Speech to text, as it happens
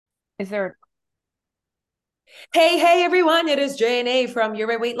Is there? Hey, everyone. It is JNA from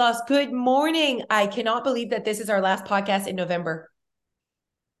Your Weight Loss. Good morning. I cannot believe that this is our last podcast in November.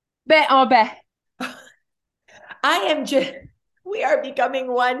 Bet, oh, bet. I am just, we are becoming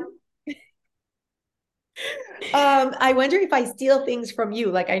one. I wonder if I steal things from you.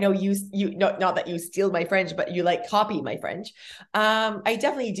 Like I know you not that you steal my French, but you like copy my French. I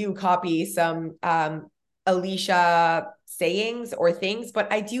definitely do copy some Alicia sayings or things,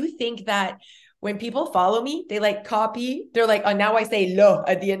 but I do think that when people follow me, they like copy. They're like, oh, now I say "lo"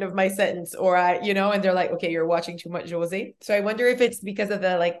 at the end of my sentence, or and they're like, okay, you're watching too much Jose. So I wonder if it's because of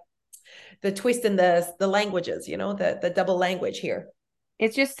the twist in the languages, the double language here.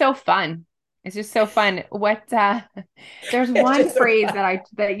 It's just so fun. It's just so fun. There's It's one just so phrase fun.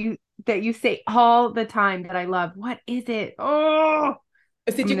 that you say all the time that I love. What is it? Oh,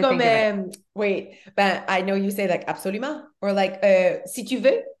 I'm C'est-tu gonna comme, think of it. wait, ben, I know you say like absolument or like, si tu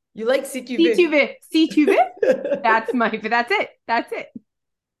veux, you like si tu Si veux. tu veux, si tu veux. That's it. That's it.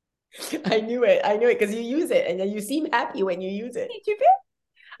 I knew it. I knew it because you use it and then you seem happy when you use it. Si tu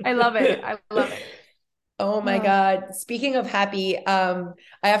veux. I love it. I love it. Oh my Oh, God. Speaking of happy, I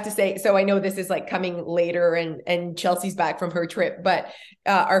have to say, so I know this is like coming later and Chelsea's back from her trip, but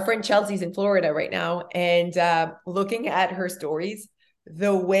our friend Chelsea's in Florida right now and looking at her stories,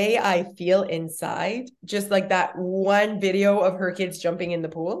 the way I feel inside, just like that one video of her kids jumping in the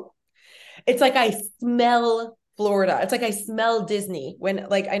pool. It's like I smell Florida. It's like I smell Disney when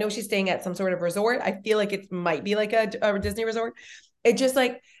like I know she's staying at some sort of resort. I feel like it might be like a Disney resort. It just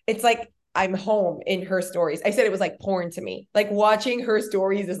like it's like I'm home in her stories. I said it was like porn to me. Like watching her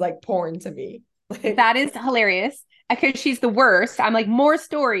stories is like porn to me. Like that is hilarious because she's the worst. I'm like, more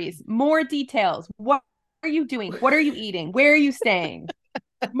stories, more details. What are you doing? What are you eating? Where are you staying?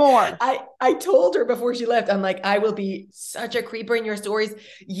 More. I told her before she left, I'm like, I will be such a creeper in your stories.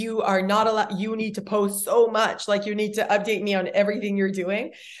 You are not allowed, you need to post so much. Like you need to update me on everything you're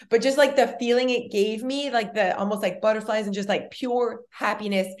doing. But just like the feeling it gave me, like the almost like butterflies and just like pure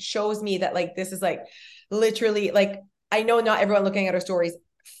happiness shows me that like this is like literally like I know not everyone looking at her stories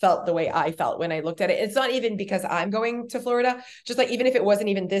felt the way I felt when I looked at it. It's not even because I'm going to Florida. Just like even if it wasn't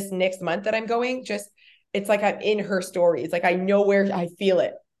even this next month that I'm going, just it's like I'm in her stories. Like I know where I feel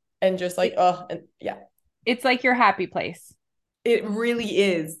it. And just like, It, oh, and yeah, it's like your happy place. it really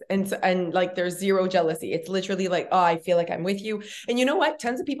is. And like there's zero jealousy. It's literally like, oh, I feel like I'm with you. And you know what?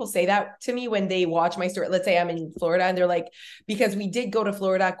 Tons of people say that to me when they watch my story. Let's say I'm in Florida and they're like, because we did go to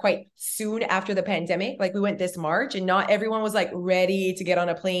Florida quite soon after the pandemic. Like we went this March and not everyone was like ready to get on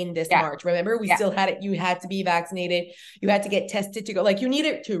a plane this Yeah. March. Remember, we Yeah. still had it. You had to be vaccinated. You had to get tested to go. Like you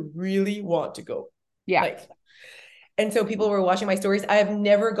needed to really want to go. Yeah. Like and so people were watching my stories. I have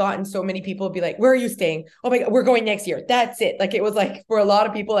never gotten so many people be like, where are you staying? Oh my God, we're going next year. That's it. Like it was like for a lot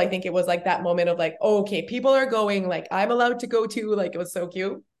of people, I think it was like that moment of like, oh, okay, people are going, like I'm allowed to go too. Like it was so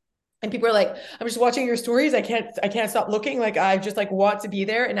cute. And people are like, I'm just watching your stories. I can't stop looking. Like I just like want to be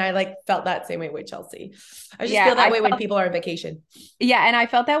there. And I like felt that same way with Chelsea. I just Yeah. feel that way when people are on vacation. And I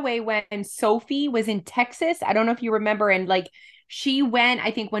felt that way when Sophie was in Texas. I don't know if you remember, and like she went,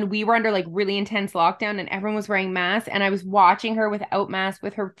 I think when we were under like really intense lockdown and everyone was wearing masks, and I was watching her without masks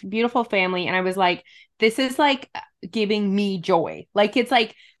with her beautiful family, and I was like, this is like giving me joy. Like it's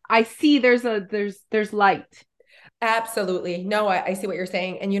like I see there's light. Absolutely. No, I see what you're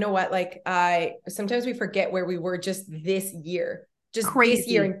saying. And you know what? Like I sometimes we forget where we were just this year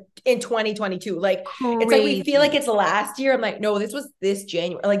Crazy. in 2022. Like it's like we feel like Crazy. it's last year. I'm like, no, this was this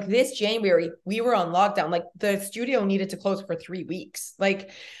January. Like this January, we were on lockdown. Like the studio needed to close for 3 weeks. Like,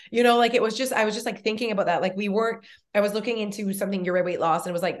 like it was just, I was just like thinking about that. Like we weren't, I was looking into something your weight loss and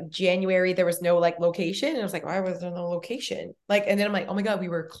it was like January, there was no like location. And I was like, why was there no location? Like, and then I'm like, oh my God, we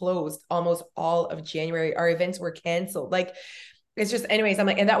were closed almost all of January. Our events were canceled. Like, it's just, anyways, I'm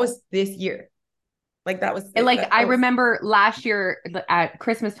like, and that was this year. Like that was And it. like That I was remember last year at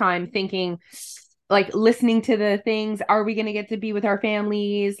Christmas time thinking, like listening to the things, are we gonna get to be with our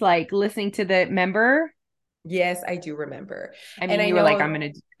families? Like listening to the member. Yes, I do remember. I And mean, I you were like, know I'm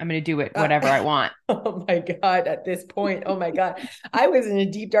gonna do it, uh, whatever I want. oh my God, at this point, oh my God. I was in a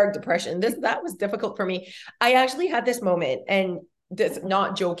deep dark depression. That was difficult for me. I actually had this moment and this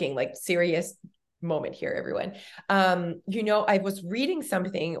not joking, like serious moment here, everyone. I was reading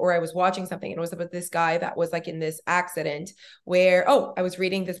something or I was watching something and it was about this guy that was like in this accident where, oh, I was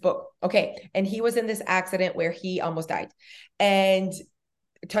reading this book. Okay. And he was in this accident where he almost died. And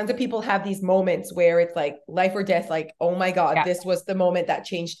tons of people have these moments where it's like life or death, like, oh my God, Yeah. this was the moment that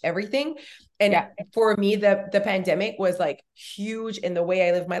changed everything. And Yeah. for me, the pandemic was like huge in the way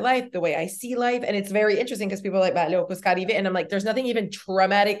I live my life, the way I see life. And it's very interesting because people are like, "Bah, look, and I'm like, there's nothing even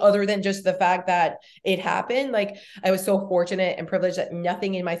traumatic other than just the fact that it happened. Like I was so fortunate and privileged that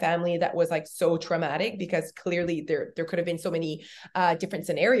nothing in my family that was like so traumatic, because clearly there could have been so many different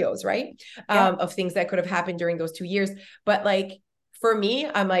scenarios, right? Yeah. Of things that could have happened during those 2 years. But like for me,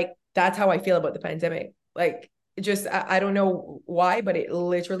 I'm like, that's how I feel about the pandemic. Like just I don't know why, but it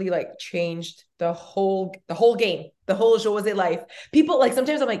literally like changed the whole game, the whole Jose life. People like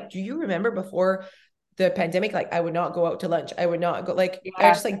sometimes I'm like, do you remember before the pandemic? Like I would not go out to lunch. I would not go like I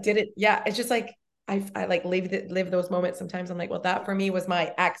Yeah. just like did it. Yeah, it's just like I like live those moments sometimes. I'm like, well, that for me was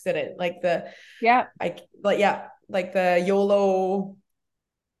my accident. Like Yeah. I like yeah, like the YOLO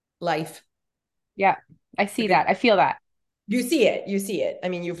life. Yeah. I see Like that. I feel that. you see it. You see it. I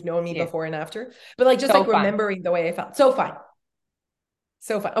mean, you've known me Yeah. before and after, but like just So like fun. remembering the way I felt. So fun.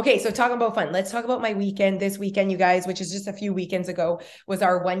 So fun. Okay, so talking about fun, let's talk about my weekend. This weekend, you guys, which is just a few weekends ago, was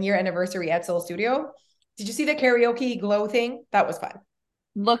our 1 year anniversary at Soul Studio. Did you see the karaoke glow thing? That was fun.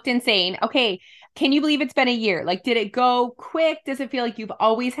 Looked insane. Okay. Can you believe it's been a year? Like, did it go quick? Does it feel like you've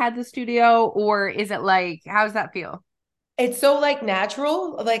always had the studio? Or is it like, how does that feel? It's so like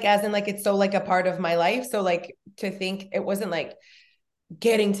natural, like as in like it's so like a part of my life. So like to think it wasn't like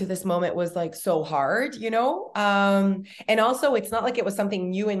getting to this moment was like so hard, you know? And also it's not like it was something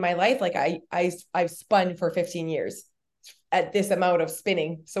new in my life. Like I've spun for 15 years at this amount of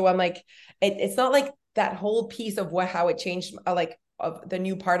spinning. So I'm like, it's not like that whole piece of what how it changed like of the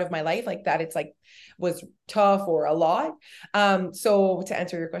new part of my life, like that it's like was tough or a lot. So to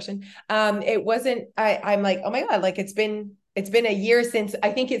answer your question, it wasn't I'm like, oh my God, like it's been a year since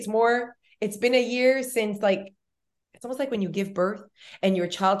I think it's been a year since like it's almost like when you give birth and your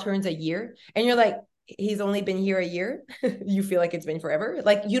child turns a year and you're like, he's only been here a year. You feel like it's been forever.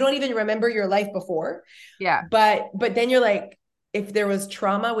 Like you don't even remember your life before. Yeah. But then you're like, if there was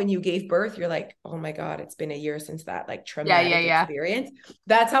trauma when you gave birth, you're like, oh my God, it's been a year since that like Yeah. Yeah. traumatic Yeah. experience.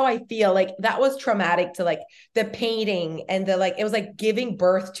 That's how I feel. Like that was traumatic to like the painting and the like, it was like giving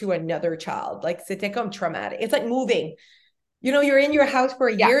birth to another child. Like c'était comme traumatic. It's like moving. You know, you're in your house for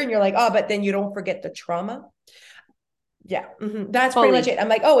a Yeah. year and you're like, oh, but then you don't forget the trauma. Yeah, that's pretty much Fully. it. I'm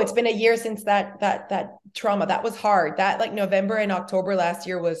like, oh, it's been a year since that trauma. That was hard. That like November and October last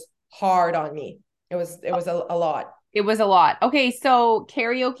year was hard on me. It was a lot. It was a lot. Okay. So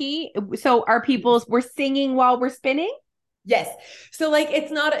karaoke. So are people, we're singing while we're spinning? Yes. So like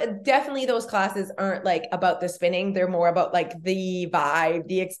it's not definitely those classes aren't like about the spinning. They're more about like the vibe,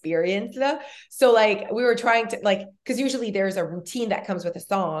 the experience. So like we were trying to like because usually there's a routine that comes with a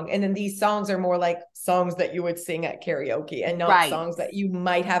song. And then these songs are more like songs that you would sing at karaoke and not Right. songs that you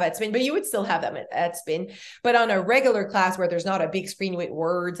might have at spin, but you would still have them at spin. But on a regular class where there's not a big screen with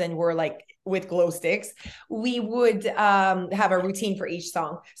words and we're like with glow sticks, we would have a routine for each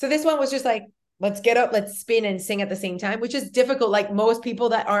song. So this one was just like let's get up, let's spin and sing at the same time, which is difficult. Like most people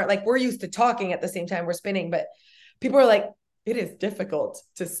that aren't like, we're used to talking at the same time we're spinning, but people are like, it is difficult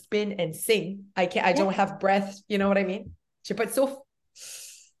to spin and sing. I Yeah. don't have breath. You know what I mean? But so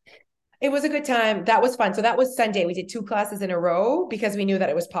it was a good time. That was fun. So that was Sunday. We did 2 classes in a row because we knew that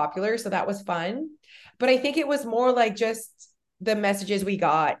it was popular. So that was fun. But I think it was more like just the messages we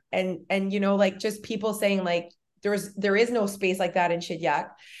got and you know, like just people saying like there is no space like that in Shidyak.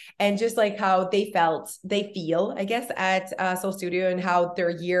 And just like how they feel, I guess, at Soul Studio and how their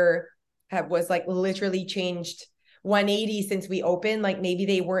year was like literally changed 180 since we opened. Like maybe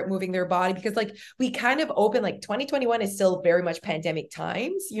they weren't moving their body because like we kind of open like 2021 is still very much pandemic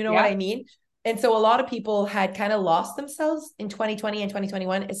times. You know what Yeah. I mean? And so a lot of people had kind of lost themselves in 2020 and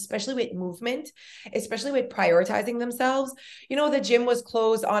 2021, especially with movement, especially with prioritizing themselves. You know, the gym was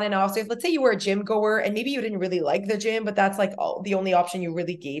closed on and off. So if let's say you were a gym goer and maybe you didn't really like the gym, but that's like the only option you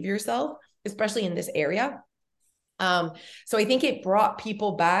really gave yourself, especially in this area. So I think it brought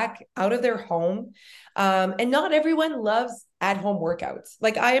people back out of their home. And not everyone loves at-home workouts.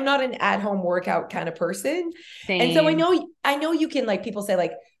 Like I am not an at-home workout kind of person. And so Same. I know you can like people say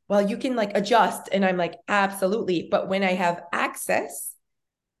like, well, you can like adjust. And I'm like, absolutely. But when I have access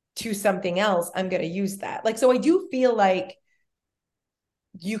to something else, I'm going to use that. Like, so I do feel like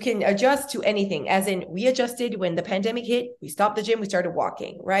you can adjust to anything, as in we adjusted when the pandemic hit, we stopped the gym, we started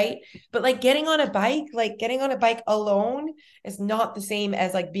walking, right? But like getting on a bike alone is not the same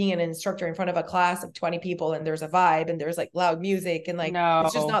as like being an instructor in front of a class of 20 people and there's a vibe and there's like loud music and like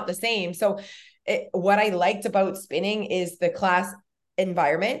it's just No. not the same. So what I liked about spinning is the class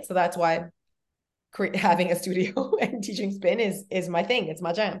environment. So that's why having a studio and teaching spin is my thing. It's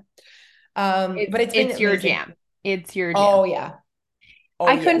my jam. But it's been It's your amazing. jam. It's your jam. Oh yeah. Oh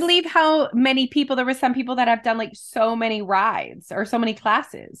I couldn't yes. believe how many people, there were some people that have done like so many rides or so many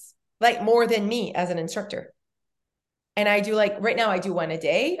classes. Like more than me as an instructor. And I do like right now I do one a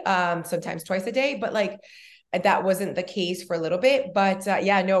day, sometimes twice a day, but like that wasn't the case for a little bit. But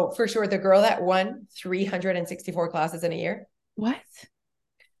yeah, no, for sure. The girl that won 364 classes in a year, What?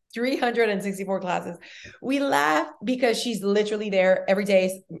 364 classes. We laugh because she's literally there every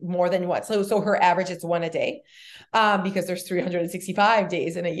day more than what? So her average is one a day. Because there's 365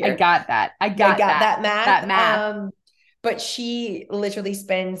 days in a I year. got that. I I got got that. that That math. math. But she literally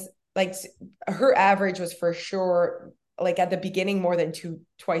spends like her average was for sure like at the beginning more than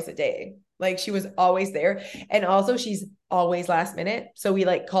twice a day. Like she was always there. And also she's always last minute. So we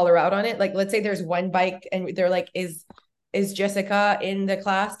like call her out on it. Like let's say there's one bike and they're like, is Jessica in the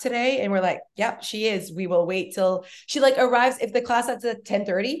class today? And we're like, yep, she is. We will wait till she like arrives. If the class starts at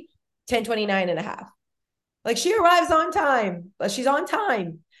 10:30, 10:29 and a half. Like she arrives on time. She's on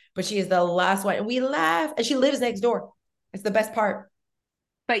time, but she is the last one. And we laugh. And she lives next door. It's the best part.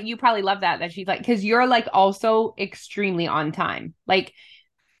 But you probably love that she's like, because you're like also extremely on time. Like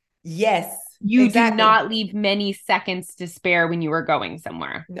Yes, you do exactly. not leave many seconds to spare when you are going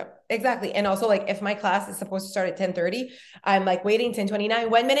somewhere. No, exactly. And also like if my class is supposed to start at 10:30, I'm like waiting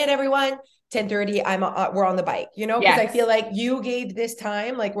 10:29, 1 minute, everyone. 10:30, we're on the bike, because I feel Yes. like you gave this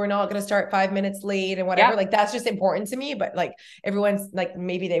time, like we're not gonna start 5 minutes late and whatever. Yep. Like that's just important to me. But like everyone's like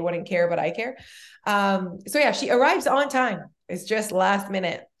maybe they wouldn't care, but I care. So yeah, she arrives on time. It's just last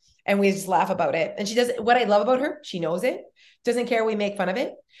minute. And we just laugh about it. And she does what I love about her, she knows it, doesn't care we make fun of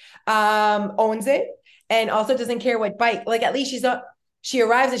it, owns it, and also doesn't care what bike. Like at least she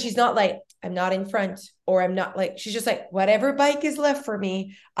arrives and she's not like, I'm not in front, or I'm not like, she's just like, whatever bike is left for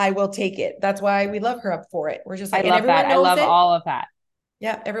me, I will take it. That's why we love her up for it. We're just I like, and love that. everyone I knows love it. all of that.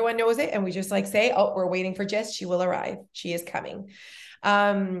 Yeah, everyone knows it. And we just like say, oh, we're waiting for Jess. She will arrive. She is coming.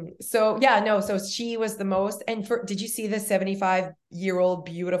 So yeah, no, so she was the most. And did you see the 75-year-old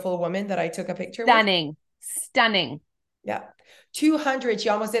beautiful woman that I took a picture with? Stunning. Stunning. Yeah. 200. She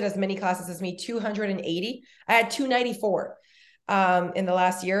almost did as many classes as me, 280. I had 294 in the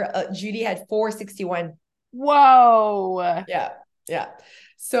last year. Judy had 461. Whoa. Yeah. Yeah.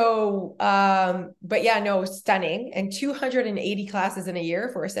 So, but yeah, no, stunning. And 280 classes in a year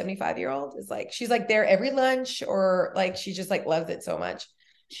for a 75-year-old is like, she's like there every lunch, or like, she just like loves it so much.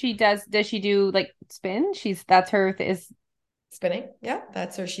 She does she do like spin? That's her is Spinning. Yeah,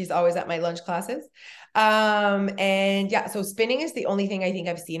 that's her. She's always at my lunch classes. And yeah, so spinning is the only thing I think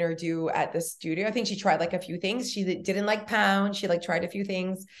I've seen her do at the studio. I think she tried like a few things. She didn't like pound. She like tried a few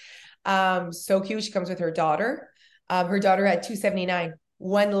things. So cute. She comes with her daughter. Her daughter had 279,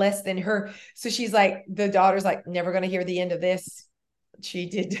 one less than her. So she's like, the daughter's like, never gonna hear the end of this. She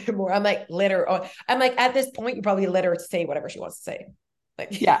did more. I'm like, let her. I'm like, at this point, you probably let her say whatever she wants to say.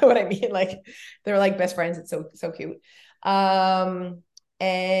 Like, you yeah. know what I mean? Like, they're like best friends. It's so cute.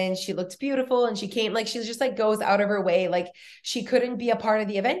 And she looked beautiful, and she came like, she just like goes out of her way. Like she couldn't be a part of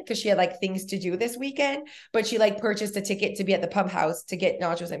the event because she had like things to do this weekend, but she like purchased a ticket to be at the pump house to get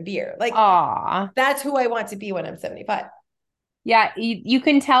nachos and beer. Like Aw. that's who I want to be when I'm 75. Yeah, you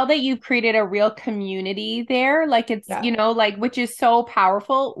can tell that you've created a real community there. Like it's, Yeah. like which is so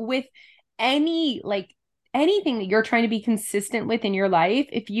powerful with anything that you're trying to be consistent with in your life.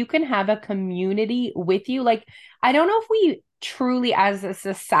 If you can have a community with you, like I don't know if we truly as a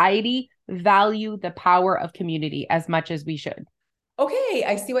society value the power of community as much as we should. Okay,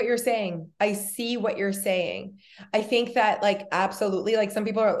 I see what you're saying. I see what you're saying. I think that like absolutely, like some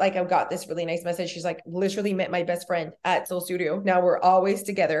people are like, I've got this really nice message. She's like, literally met my best friend at Soul Studio. Now we're always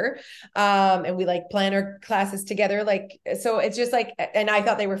together. And we like plan our classes together. Like, so it's just like, and I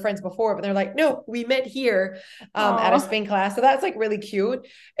thought they were friends before, but they're like, no, we met here at a Oh, spin class. So that's like really cute.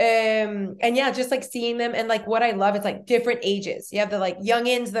 And yeah, just like seeing them, and like what I love is like different ages. You have the like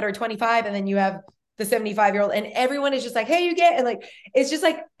youngins that are 25, and then you have the 75-year-old, and everyone is just like, hey, you get, and like, it's just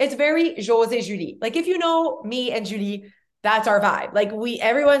like, it's very Jose Judy. Like, if you know me and Judy, that's our vibe. Like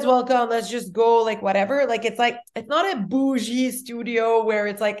everyone's welcome. Let's just go, like, whatever. Like, it's like, it's not a bougie studio where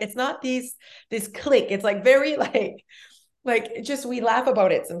it's like, it's not this clique. It's like very like just, we laugh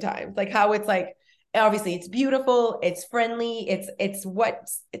about it sometimes. Like how it's like, obviously it's beautiful. It's friendly. It's what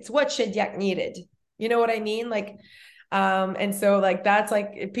Shediac needed. You know what I mean? Like, and so like that's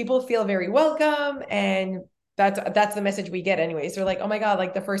like people feel very welcome, and that's the message we get anyways. They're like, oh my god,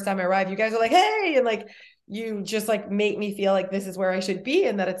 like the first time I arrived, you guys are like, hey, and like you just like make me feel like this is where I should be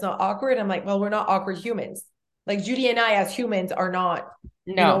and that it's not awkward. I'm like, well, we're not awkward humans. Like Judy and I as humans are not,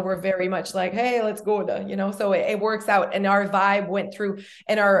 no. we're very much like, hey, let's go so it works out, and our vibe went through,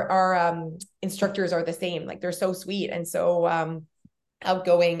 and our instructors are the same. Like they're so sweet, and so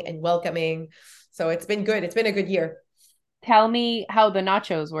outgoing and welcoming. So it's been good. It's been a good year. Tell me how the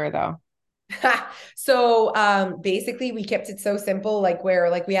nachos were though. So basically we kept it so simple, like where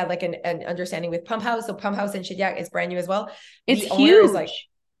like we had like an understanding with Pump House. So Pump House in Shediac is brand new as well. It's The owner is like, huge.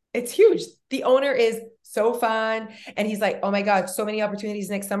 it's huge. The owner is so fun. And he's like, oh my God, so many opportunities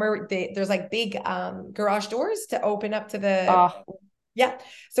next summer. There's like big garage doors to open up to the, Oh, yeah.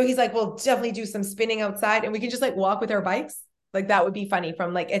 So he's like, we'll definitely do some spinning outside and we can just like walk with our bikes. Like that would be funny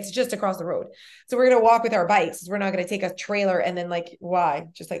from like, it's just across the road. So we're going to walk with our bikes. We're not going to take a trailer and then like, why?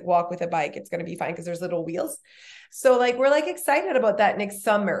 Just like walk with a bike. It's going to be fine because there's little wheels. So like, we're like excited about that next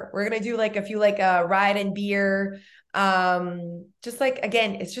summer. We're going to do like a few like ride and beer. Just like,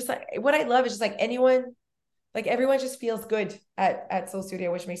 again, it's just like, what I love is just like anyone, like everyone just feels good at Soul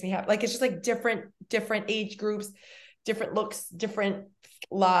Studio, which makes me happy. Like, it's just like different age groups, different looks, different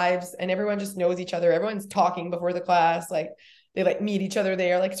lives, and everyone just knows each other. Everyone's talking before the class. Like they like meet each other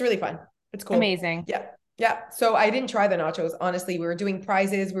there. Like it's really fun. It's cool. amazing. Yeah. Yeah. So I didn't try the nachos. Honestly, we were doing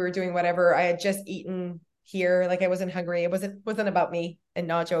prizes. We were doing whatever. I had just eaten here. Like I wasn't hungry. It wasn't about me and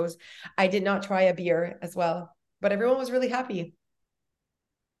nachos. I did not try a beer as well, but everyone was really happy.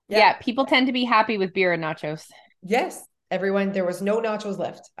 Yeah. Yeah, people tend to be happy with beer and nachos. Yes. Everyone, there was no nachos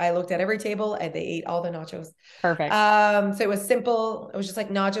left. I looked at every table and they ate all the nachos. Perfect. So it was simple. It was just like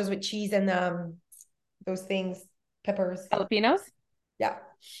nachos with cheese and those things, peppers. Filipinos? Yeah.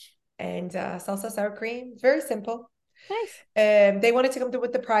 And salsa sour cream. It's very simple. Nice. They wanted to come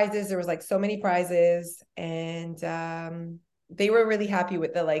with the prizes. There was like so many prizes, and they were really happy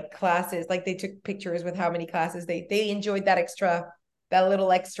with the like classes. Like they took pictures with how many classes they enjoyed that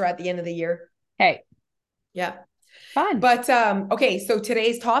little extra at the end of the year. Okay. Yeah. Fun. But okay, so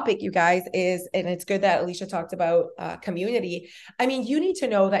today's topic, you guys, is, and it's good that Alicia talked about community. I mean, you need to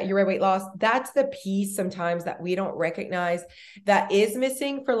know that your weight loss, that's the piece sometimes that we don't recognize that is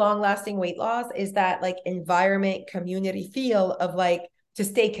missing for long-lasting weight loss, is that like environment, community feel of like to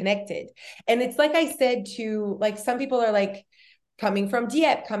stay connected. And it's like I said to like some people are like coming from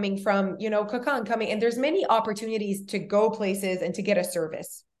Dieppe, coming from, Kakan, coming, and there's many opportunities to go places and to get a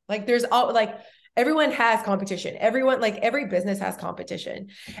service. Like there's all like everyone has competition. Everyone, like every business has competition.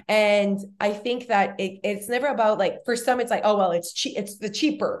 And I think that it's never about like, for some, it's like, oh, well, it's cheap, it's the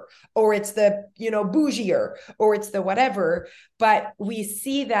cheaper, or it's the, bougier, or it's the whatever. But we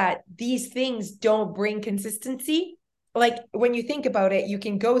see that these things don't bring consistency. Like when you think about it, you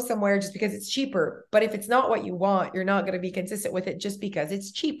can go somewhere just because it's cheaper. But if it's not what you want, you're not going to be consistent with it just because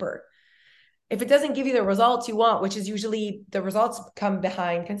it's cheaper. If it doesn't give you the results you want, which is usually the results come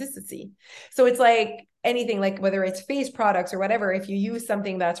behind consistency. So it's like anything, like whether it's face products or whatever, if you use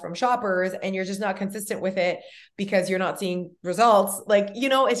something that's from Shoppers and you're just not consistent with it because you're not seeing results, like,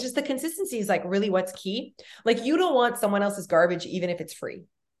 it's just the consistency is like really what's key. Like you don't want someone else's garbage, even if it's free.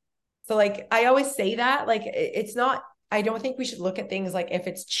 So like, I always say that, like, it's not, I don't think we should look at things like if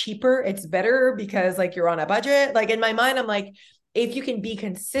it's cheaper, it's better because like you're on a budget. Like in my mind, I'm like, if you can be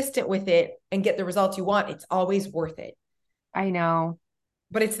consistent with it and get the results you want, it's always worth it. I know.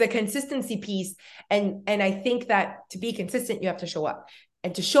 But it's the consistency piece. And I think that to be consistent, you have to show up.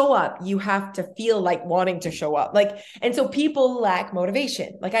 And to show up, you have to feel like wanting to show up. Like, and so people lack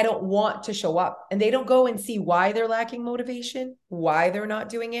motivation. Like, I don't want to show up. And they don't go and see why they're lacking motivation, why they're not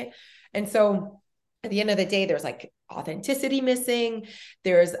doing it. And so at the end of the day, there's like authenticity missing.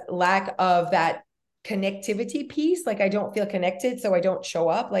 There's lack of that connectivity piece. Like I don't feel connected, so I don't show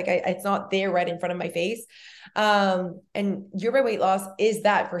up. Like it's not there right in front of my face. And Your Way Weight Loss is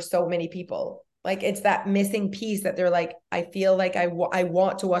that for so many people. Like it's that missing piece that they're like, I feel like I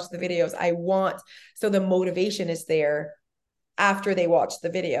want to watch the videos. So the motivation is there after they watch the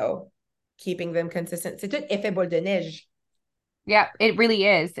video, keeping them consistent. C'est tout effet boule de neige. Yeah, it really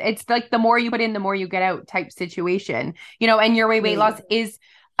is. It's like the more you put in, the more you get out type situation, and Your Way Weight Really. Loss is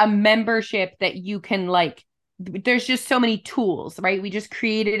a membership that you can like, there's just so many tools, right? We just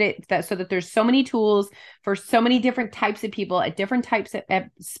created it so that there's so many tools for so many different types of people at different types of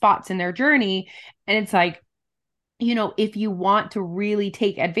spots in their journey. And it's like, if you want to really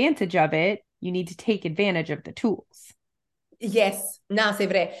take advantage of it, you need to take advantage of the tools. Yes, no, c'est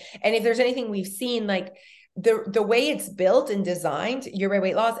vrai. And if there's anything we've seen, like the way it's built and designed, Your Way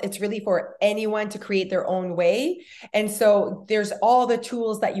Weight Loss, it's really for anyone to create their own way. And so there's all the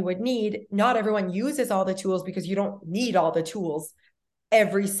tools that you would need. Not everyone uses all the tools because you don't need all the tools.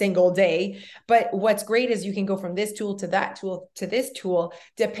 every single day. But what's great is you can go from this tool to that tool to this tool,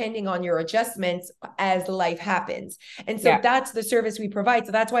 depending on your adjustments as life happens. And so Yeah. that's the service we provide.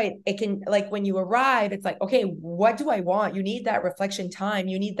 So that's why it can, like, when you arrive, it's like, okay, what do I want? You need that reflection time.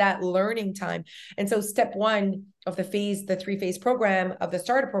 You need that learning time. And so step one of the 3-phase program of the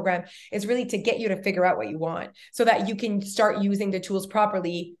starter program is really to get you to figure out what you want so that you can start using the tools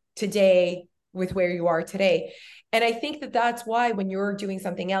properly today with where you are today. And I think that that's why when you're doing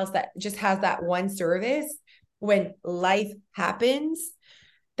something else that just has that one service, when life happens,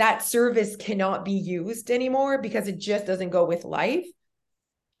 that service cannot be used anymore because it just doesn't go with life.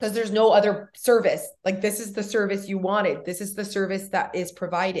 Because there's no other service. Like, this is the service you wanted. This is the service that is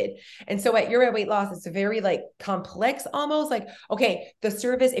provided. And so at You're at Weight Loss, it's a very like complex, almost like, okay, the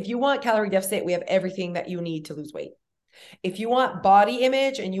service, if you want calorie deficit, we have everything that you need to lose weight. If you want body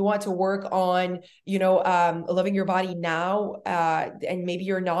image and you want to work on, loving your body now, and maybe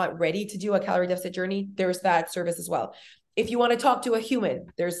you're not ready to do a calorie deficit journey, there's that service as well. If you want to talk to a human,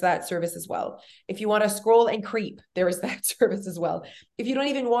 there's that service as well. If you want to scroll and creep, there is that service as well. If you don't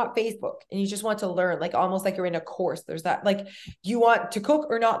even want Facebook and you just want to learn, like almost like you're in a course, there's that. Like, do you want to cook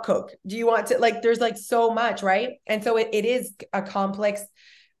or not cook? Do you want to, like, there's like so much, right? And so it is a complex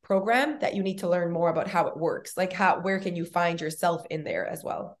program that you need to learn more about how it works. Like, where can you find yourself in there as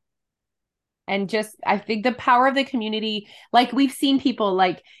well? And just, I think the power of the community, like we've seen people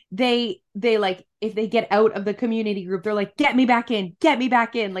like they like, if they get out of the community group, they're like, get me back in,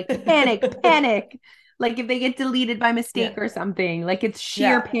 like panic. Like if they get deleted by mistake Yeah. or something, like it's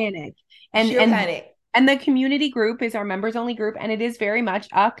sheer panic. And Sheer panic. and the community group is our members only group, and it is very much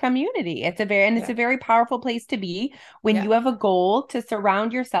a community. It's a very powerful place to be when you have a goal to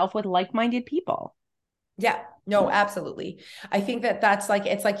surround yourself with like-minded people. Yeah, no, absolutely. I think that that's like,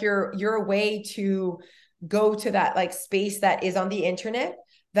 it's like your way to go to that like space that is on the internet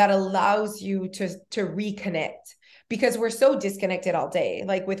that allows you to reconnect, because we're so disconnected all day,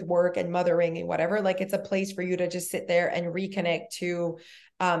 like with work and mothering and whatever. Like, it's a place for you to just sit there and reconnect to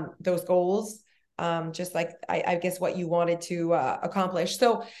those goals, just like I guess what you wanted to accomplish.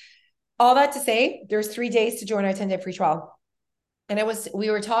 So all that to say, there's 3 days to join our 10-day free trial. And we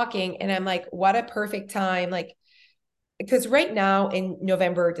were talking and I'm like, what a perfect time. Like, because right now in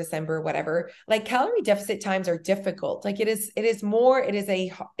November, December, whatever, like calorie deficit times are difficult. Like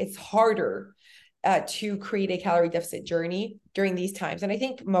it's harder to create a calorie deficit journey during these times. And I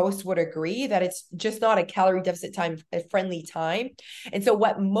think most would agree that it's just not a calorie deficit time, a friendly time. And so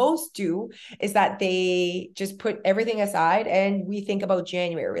what most do is that they just put everything aside and we think about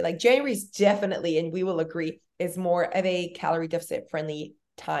January. Like, January is definitely, and we will agree, is more of a calorie deficit friendly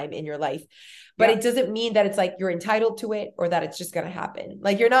time in your life. But it doesn't mean that it's like you're entitled to it or that it's just going to happen.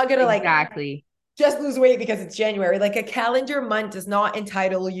 Like, you're not going to Exactly. just lose weight because it's January. Like, a calendar month does not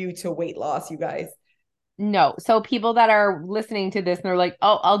entitle you to weight loss, you guys. No. So people that are listening to this and they're like,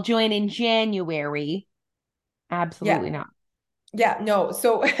 "Oh, I'll join in January." Absolutely not. Yeah, no.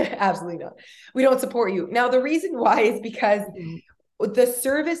 So absolutely not. We don't support you. Now, the reason why is because the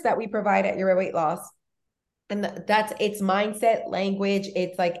service that we provide at Your Weight Loss, and that's, it's mindset, language.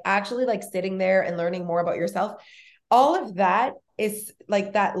 It's like actually like sitting there and learning more about yourself. All of that is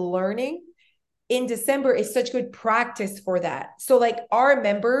like that learning in December is such good practice for that. So like our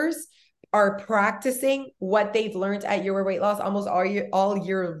members are practicing what they've learned at Your Weight Loss almost all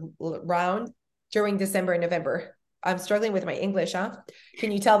year round during December and November. I'm struggling with my English, huh?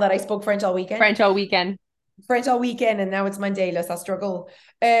 Can you tell that I spoke French all weekend? French all weekend. French all weekend, and now it's Monday. Let's struggle.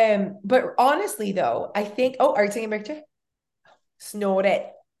 But honestly, though, I think. Oh, are you taking a picture? Snowed it.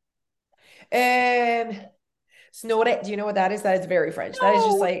 Snowed it. Do you know what that is? That is very French. That is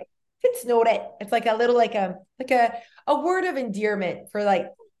just like, it snowed it. It's like a little like a word of endearment for like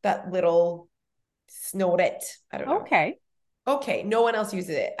that little snowed it. I don't know. Okay, no one else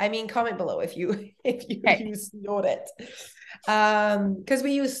uses it. I mean, comment below if you use snowed it. Because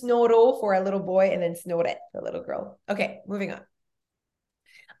we use snowdo for a little boy and then snowed it for a little girl. Okay, moving on.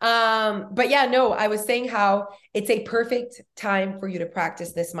 But yeah, no, I was saying how it's a perfect time for you to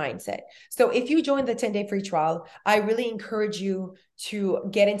practice this mindset. So if you join the 10-day free trial, I really encourage you to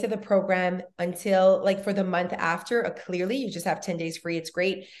get into the program until like for the month after. Clearly, you just have 10 days free. It's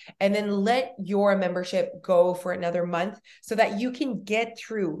great. And then let your membership go for another month so that you can get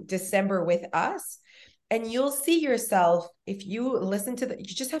through December with us. And you'll see yourself, if you listen to you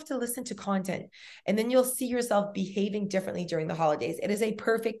just have to listen to content, and then you'll see yourself behaving differently during the holidays. It is a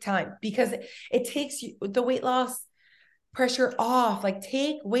perfect time because it takes you the weight loss pressure off. Like,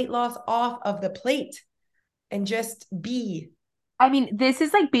 take weight loss off of the plate and just be. I mean, this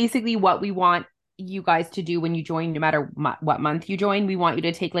is like basically what we want you guys to do when you join, no matter what month you join. We want you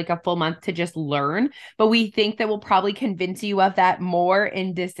to take like a full month to just learn. But we think that we'll probably convince you of that more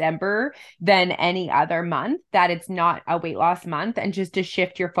in December than any other month, that it's not a weight loss month, and just to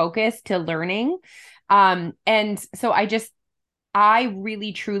shift your focus to learning. And so I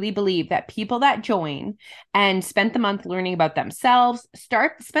really truly believe that people that join and spent the month learning about themselves,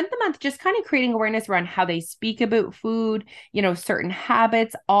 spent the month just kind of creating awareness around how they speak about food, certain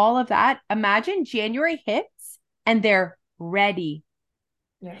habits, all of that. Imagine January hits and they're ready.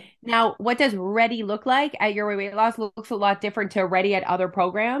 Yeah. Now, what does ready look like at Your Way Weight Loss? Looks a lot different to ready at other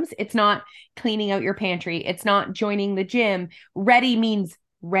programs. It's not cleaning out your pantry. It's not joining the gym. Ready means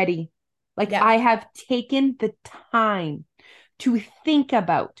ready. Like, Yeah. I have taken the time to think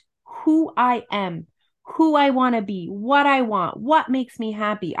about who I am, who I want to be, what I want, what makes me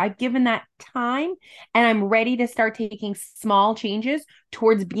happy. I've given that time, and I'm ready to start taking small changes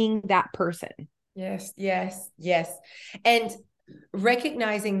towards being that person. Yes, yes, yes. And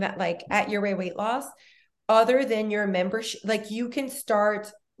recognizing that, like, at Your Way Weight Loss, other than your membership, like, you can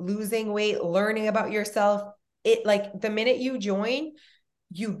start losing weight, learning about yourself. It, like, the minute you join,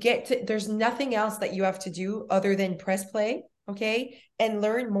 you get to, there's nothing else that you have to do other than press play, okay, and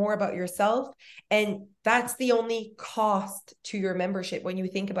learn more about yourself. And that's the only cost to your membership when you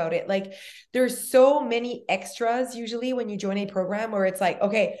think about it. Like, there's so many extras usually when you join a program, where it's like,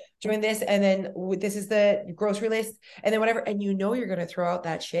 okay, join this, and then this is the grocery list, and then whatever, and you're going to throw out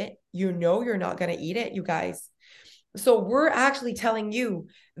that shit, you're not going to eat it, you guys. So we're actually telling you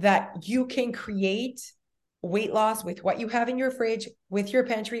that you can create weight loss with what you have in your fridge, with your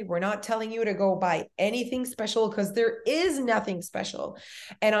pantry. We're not telling you to go buy anything special, because there is nothing special.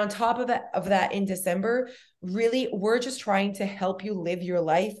 And on top of that, in December, really, we're just trying to help you live your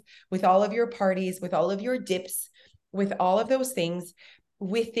life with all of your parties, with all of your dips, with all of those things.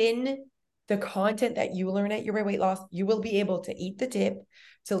 Within the content that you learn at Your Weight Loss, you will be able to eat the dip,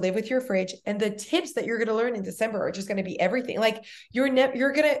 to live with your fridge. And the tips that you're going to learn in December are just going to be everything. Like, you're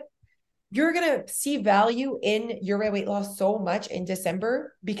going to see value in Your Weight Loss so much in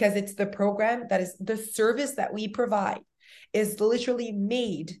December, because it's the program that is the service that we provide is literally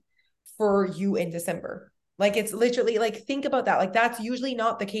made for you in December. Like, it's literally, like, think about that. Like, that's usually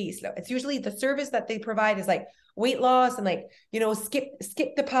not the case. It's usually the service that they provide is like weight loss and, like,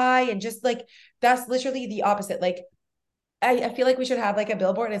 skip the pie, and just like, that's literally the opposite. Like, I feel like we should have like a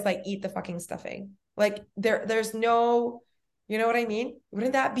billboard, and it's like, eat the fucking stuffing. Like, there's no, you know what I mean?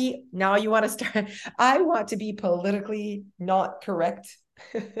 Wouldn't that be, now you want to start? I want to be politically not correct.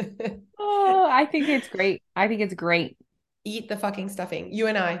 Oh, I think it's great. I think it's great. Eat the fucking stuffing. You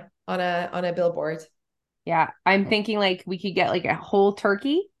and I on a billboard. Yeah. I'm thinking like we could get like a whole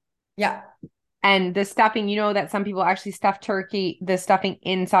turkey, Yeah. and the stuffing, that some people actually stuff the stuffing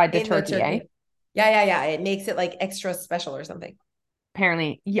inside the In the turkey, eh? turkey. Yeah. It makes it like extra special or something.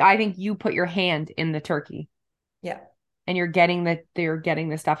 Apparently. Yeah, I think you put your hand in the turkey. Yeah. And you're getting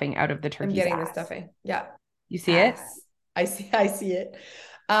the stuffing out of the I'm turkey's getting the ass. stuffing. Yeah. You see it? I see it.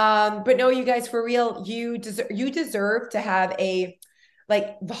 But no, you guys, for real, you deserve to have the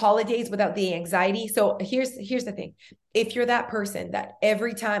holidays without the anxiety. So here's the thing. If you're that person that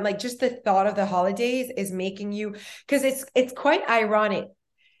every time, like, just the thought of the holidays is making you, because it's quite ironic.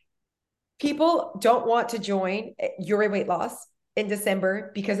 People don't want to join Your Weight Loss in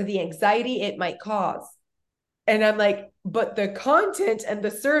December because of the anxiety it might cause. And I'm like, but the content and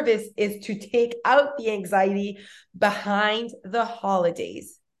the service is to take out the anxiety behind the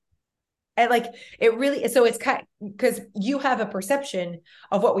holidays. And like, it really, so it's kind of, because you have a perception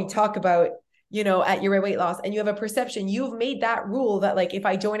of what we talk about, at Your Weight Loss, and you have a perception, you've made that rule that, like, if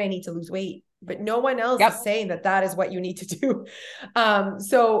I join, I need to lose weight, but no one else is saying that is what you need to do.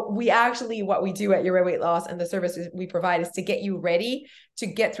 So what we do at Your Weight Loss and the services we provide is to get you ready to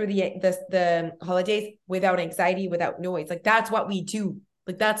get through the holidays without anxiety, without noise. Like, that's what we do.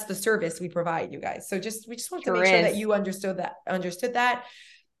 Like, that's the service we provide, you guys. So we just want to make sure that you understood that.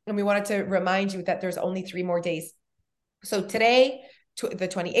 And we wanted to remind you that there's only 3 more days. So today, the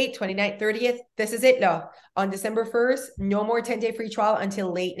 28th, 29th, 30th, this is it now. On December 1st, no more 10-day free trial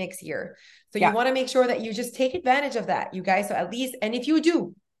until late next year. So you want to make sure that you just take advantage of that, you guys. So at least, and if you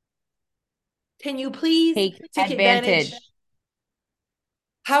do, can you please take advantage?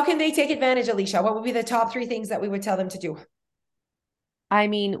 How can they take advantage, Alicia? What would be the top 3 things that we would tell them to do? I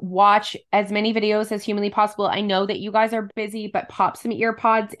mean, watch as many videos as humanly possible. I know that you guys are busy, but pop some ear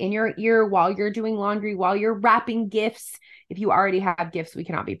pods in your ear while you're doing laundry, while you're wrapping gifts. If you already have gifts, we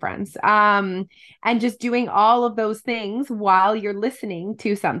cannot be friends. And just doing all of those things while you're listening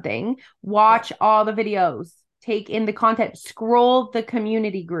to something. Watch all the videos, take in the content, scroll the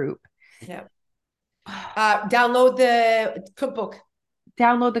community group. Yeah. Download the cookbook.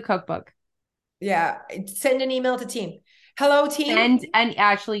 Download the cookbook. Yeah. Send an email to team. Hello, team. And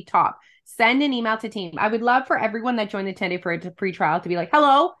actually top. Send an email to team. I would love for everyone that joined the 10-day free trial to be like,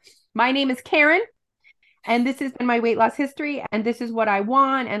 hello, my name is Karen, and this has been my weight loss history, and this is what I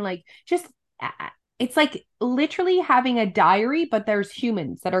want. And like, just it's like literally having a diary, but there's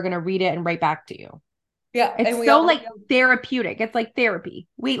humans that are going to read it and write back to you. Yeah. It's And we so all, like therapeutic. It's like therapy,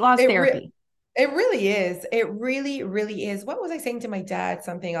 weight loss therapy. it really is. It really, really is. What was I saying to my dad?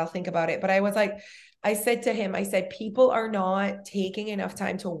 Something, I'll think about it. But I was like, I said to him, I said, people are not taking enough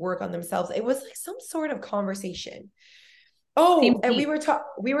time to work on themselves. It was like some sort of conversation. Oh, Seems and deep. we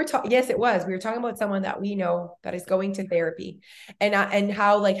were talking, yes, it was. We were talking about someone that we know that is going to therapy, and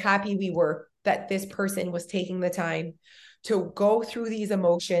how like happy we were that this person was taking the time to go through these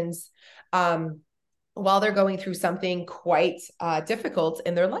emotions, while they're going through something quite difficult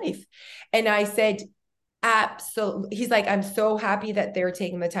in their life. And I said, absolutely. He's like, I'm so happy that they're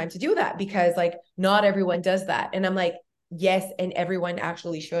taking the time to do that, because like not everyone does that. And I'm like, yes, and everyone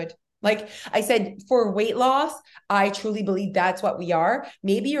actually should. Like I said, for weight loss, I truly believe that's what we are.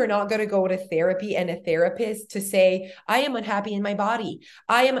 Maybe you're not going to go to therapy and a therapist to say, I am unhappy in my body.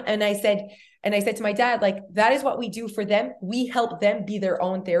 I am. And I said to my dad, like, that is what we do for them. We help them be their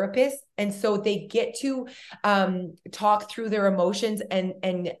own therapist. And so they get to talk through their emotions,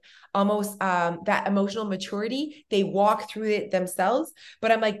 and almost that emotional maturity. They walk through it themselves.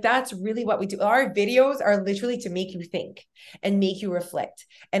 But I'm like, that's really what we do. Our videos are literally to make you think and make you reflect.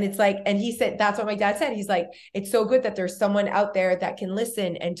 And it's like, and he said, that's what my dad said. He's like, it's so good that there's someone out there that can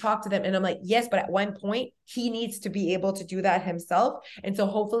listen and talk to them. And I'm like, yes, but at one point, he needs to be able to do that himself. And so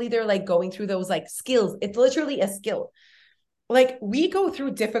hopefully they're like going through those like skills. It's literally a skill. Like we go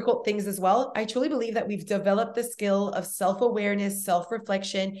through difficult things as well. I truly believe that we've developed the skill of self-awareness,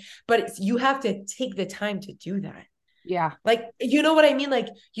 self-reflection, but you have to take the time to do that. Yeah. Like, you know what I mean? Like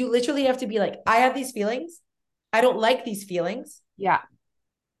you literally have to be like, I have these feelings. I don't like these feelings. Yeah.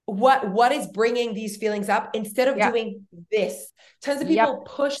 What is bringing these feelings up, instead of Yeah. doing this? Tons of Yep. people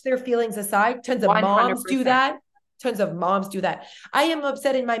push their feelings aside. Tons of moms do 100%. that. Tons of moms do that. I am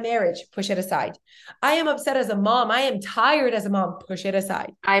upset in my marriage, push it aside. I am upset as a mom. I am tired as a mom, push it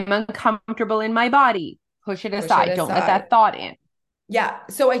aside. I'm uncomfortable in my body. Push it Push it aside. Don't let aside. that thought in. Yeah.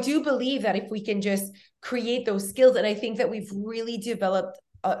 So I do believe that if we can just create those skills, and I think that we've really developed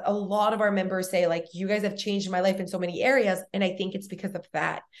a lot of our members say, like, you guys have changed my life in so many areas. And I think it's because of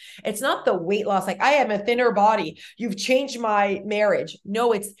that. It's not the weight loss. Like, I am a thinner body. You've changed my marriage.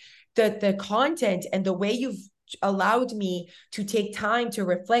 No, it's the content and the way you've allowed me to take time to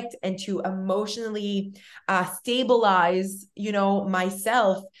reflect and to emotionally stabilize,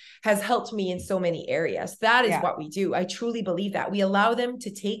 myself, has helped me in so many areas. That is what we do. I truly believe that we allow them to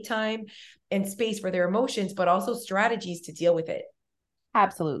take time and space for their emotions, but also strategies to deal with it.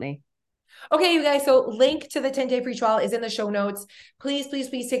 Absolutely. Okay, you guys. So link to the 10-day free trial is in the show notes. Please, please,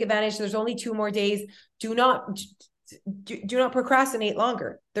 please take advantage. There's only 2 more days. Do not procrastinate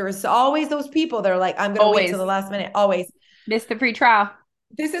longer. There's always those people that are like, I'm going to wait till the last minute. Always. Miss the free trial.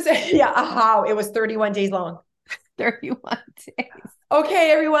 This is, how it was 31 days long. 31 days.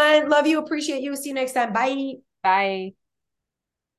 Okay, everyone. Love you. Appreciate you. See you next time. Bye. Bye.